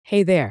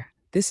Hey there,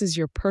 this is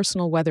your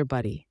personal weather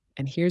buddy,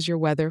 and here's your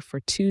weather for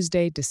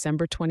Tuesday,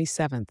 December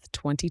 27th,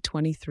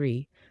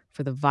 2023,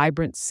 for the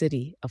vibrant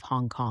city of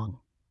Hong Kong.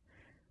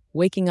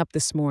 Waking up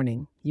this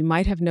morning, you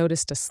might have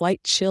noticed a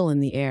slight chill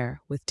in the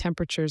air with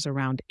temperatures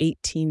around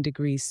 18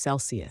 degrees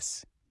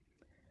Celsius.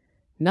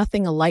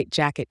 Nothing a light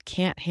jacket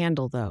can't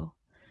handle, though.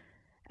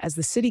 As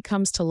the city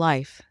comes to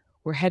life,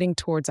 we're heading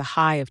towards a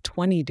high of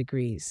 20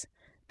 degrees.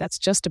 That's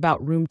just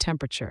about room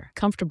temperature,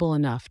 comfortable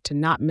enough to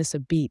not miss a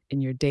beat in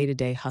your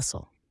day-to-day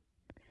hustle.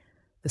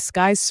 The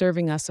sky's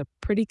serving us a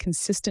pretty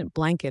consistent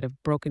blanket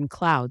of broken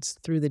clouds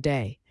through the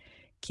day,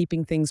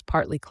 keeping things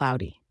partly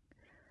cloudy.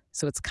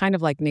 So it's kind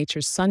of like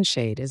nature's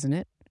sunshade, isn't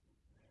it?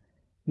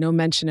 No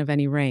mention of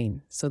any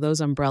rain, so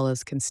those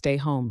umbrellas can stay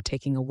home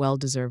taking a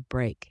well-deserved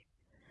break.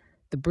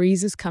 The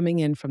breeze is coming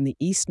in from the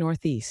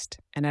east-northeast,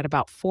 and at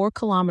about 4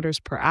 kilometers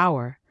per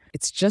hour,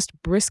 it's just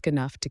brisk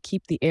enough to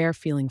keep the air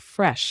feeling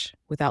fresh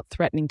without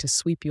threatening to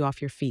sweep you off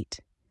your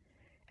feet.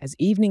 As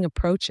evening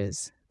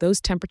approaches,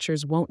 those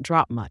temperatures won't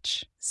drop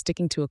much,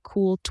 sticking to a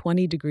cool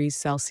 20 degrees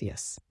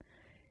Celsius.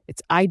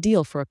 It's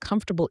ideal for a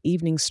comfortable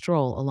evening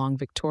stroll along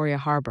Victoria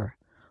Harbor,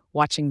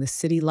 watching the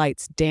city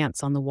lights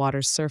dance on the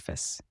water's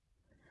surface.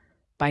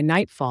 By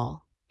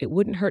nightfall, it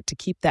wouldn't hurt to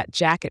keep that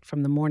jacket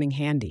from the morning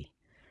handy.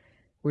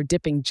 We're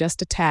dipping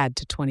just a tad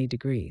to 20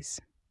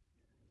 degrees.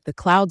 The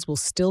clouds will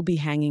still be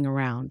hanging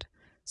around,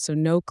 so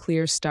no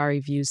clear starry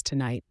views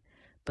tonight,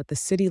 but the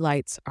city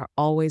lights are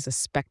always a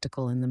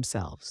spectacle in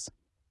themselves.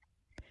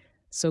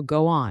 So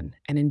go on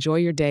and enjoy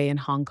your day in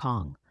Hong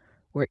Kong,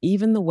 where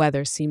even the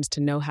weather seems to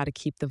know how to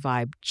keep the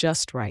vibe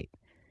just right.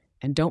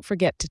 And don't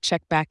forget to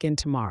check back in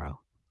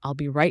tomorrow. I'll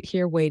be right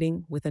here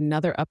waiting with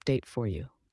another update for you.